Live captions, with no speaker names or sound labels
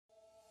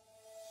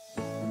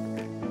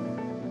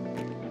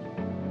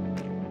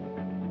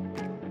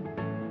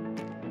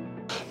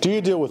Do you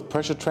deal with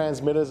pressure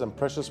transmitters and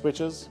pressure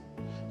switches?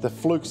 The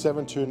Fluke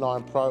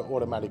 729 Pro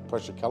automatic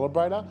pressure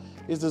calibrator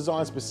is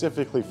designed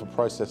specifically for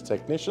process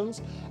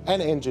technicians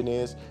and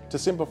engineers to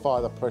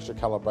simplify the pressure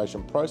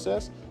calibration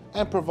process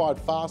and provide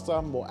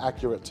faster, more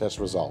accurate test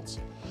results.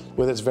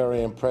 With its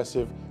very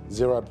impressive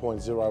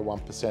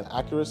 0.01%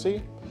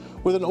 accuracy,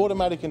 with an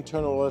automatic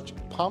internal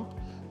electric pump,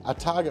 a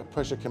target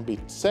pressure can be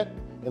set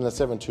in the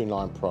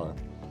 729 Pro.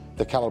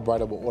 The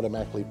calibrator will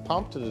automatically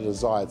pump to the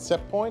desired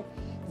set point.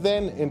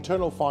 Then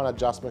internal fine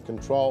adjustment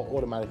control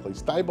automatically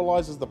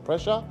stabilizes the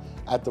pressure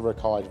at the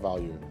required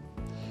value,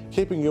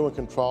 keeping you in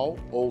control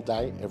all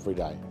day, every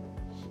day.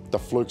 The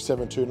Fluke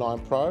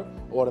 729 Pro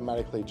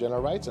automatically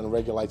generates and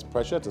regulates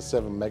pressure to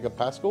 7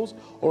 megapascals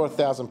or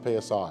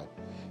 1000 psi.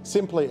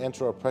 Simply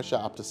enter a pressure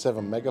up to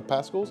 7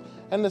 megapascals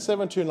and the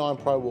 729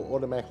 Pro will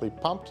automatically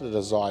pump to the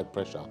desired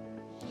pressure.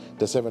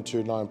 The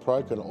 729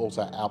 Pro can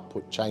also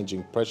output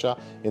changing pressure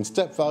in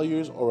step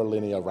values or a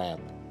linear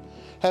ramp.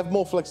 Have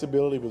more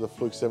flexibility with the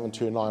Fluke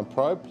 729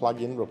 Pro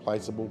plug-in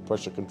replaceable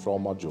pressure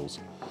control modules.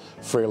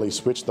 Freely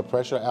switch the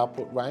pressure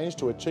output range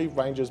to achieve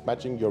ranges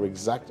matching your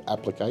exact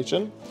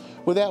application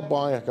without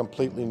buying a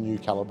completely new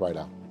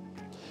calibrator.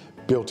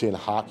 Built-in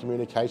heart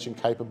communication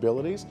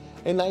capabilities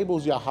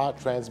enables your heart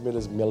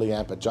transmitter's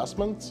milliamp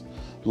adjustments,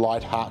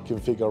 light heart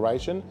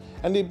configuration,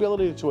 and the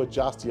ability to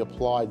adjust the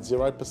applied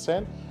 0%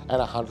 and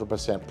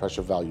 100%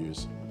 pressure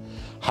values.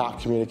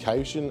 Heart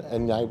communication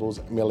enables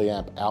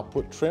milliamp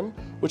output trim,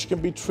 which can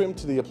be trimmed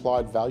to the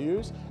applied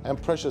values, and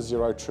pressure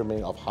zero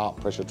trimming of heart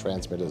pressure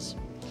transmitters.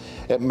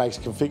 It makes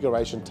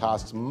configuration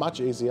tasks much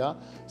easier,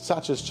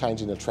 such as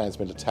changing the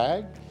transmitter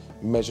tag,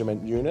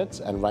 measurement units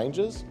and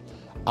ranges.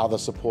 Other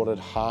supported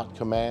heart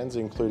commands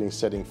including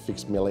setting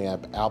fixed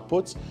milliamp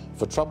outputs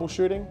for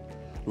troubleshooting,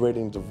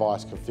 reading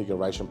device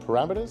configuration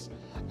parameters,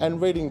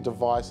 and reading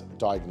device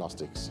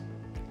diagnostics.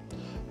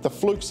 The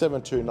Fluke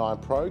 729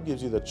 Pro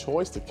gives you the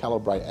choice to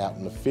calibrate out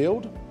in the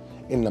field,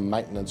 in the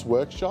maintenance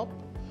workshop,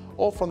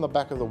 or from the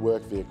back of the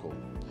work vehicle,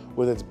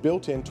 with its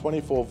built-in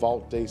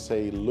 24-volt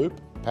DC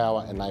loop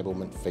power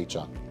enablement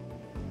feature.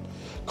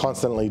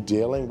 Constantly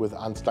dealing with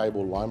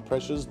unstable line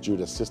pressures due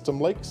to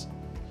system leaks?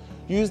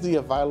 Use the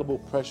available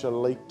pressure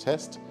leak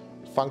test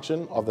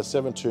function of the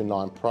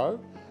 729 Pro,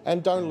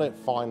 and don't let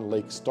fine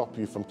leaks stop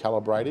you from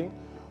calibrating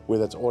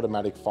with its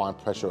automatic fine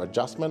pressure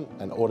adjustment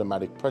and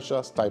automatic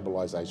pressure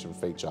stabilization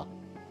feature.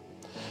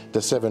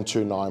 The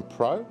 729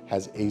 Pro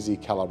has easy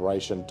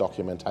calibration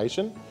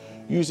documentation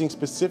using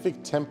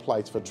specific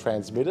templates for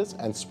transmitters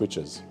and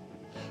switches.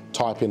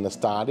 Type in the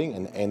starting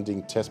and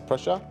ending test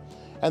pressure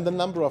and the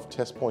number of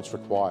test points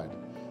required.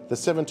 The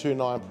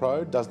 729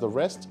 Pro does the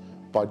rest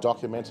by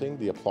documenting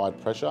the applied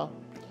pressure,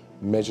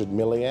 measured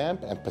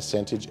milliamp and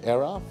percentage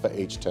error for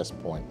each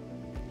test point.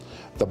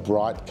 The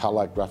bright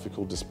color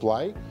graphical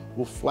display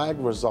will flag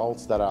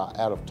results that are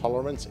out of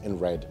tolerance in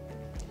red.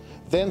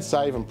 Then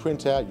save and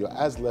print out your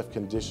as-left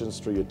conditions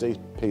through your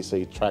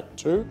DPC Track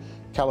 2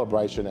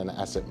 calibration and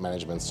asset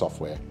management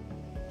software.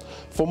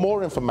 For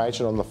more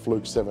information on the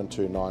Fluke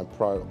 729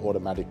 Pro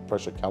automatic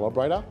pressure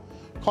calibrator,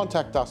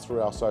 contact us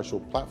through our social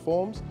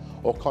platforms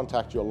or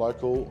contact your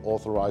local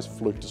authorised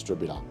Fluke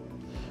distributor.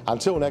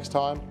 Until next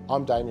time,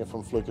 I'm Damien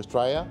from Fluke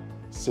Australia.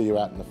 See you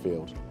out in the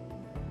field.